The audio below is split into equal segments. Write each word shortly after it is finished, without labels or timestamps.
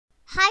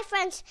Hi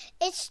friends,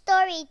 it's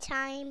story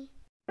time.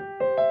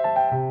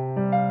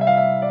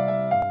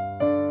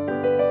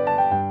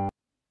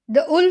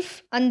 The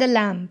Wolf and the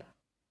Lamb.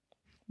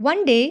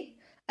 One day,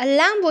 a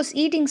lamb was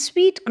eating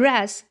sweet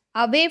grass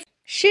away.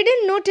 She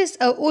didn't notice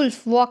a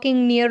wolf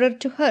walking nearer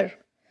to her.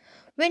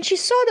 When she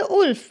saw the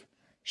wolf,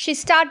 she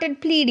started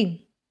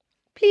pleading,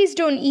 "Please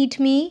don't eat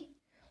me.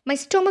 My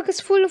stomach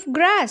is full of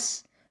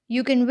grass.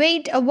 You can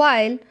wait a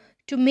while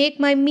to make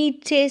my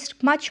meat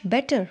taste much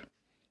better.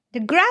 The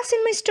grass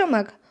in my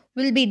stomach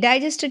will be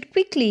digested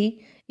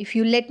quickly if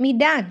you let me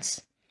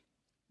dance."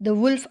 The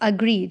wolf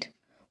agreed.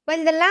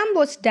 While the lamb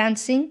was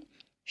dancing,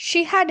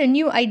 she had a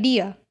new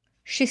idea.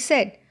 She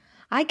said,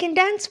 "I can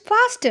dance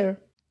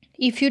faster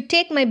if you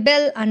take my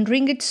bell and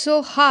ring it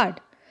so hard."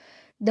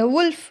 The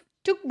wolf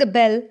took the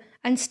bell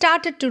and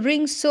started to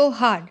ring so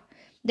hard.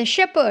 The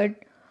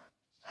shepherd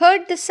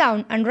heard the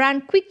sound and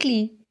ran quickly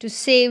to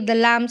save the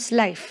lamb's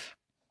life.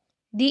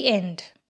 The end.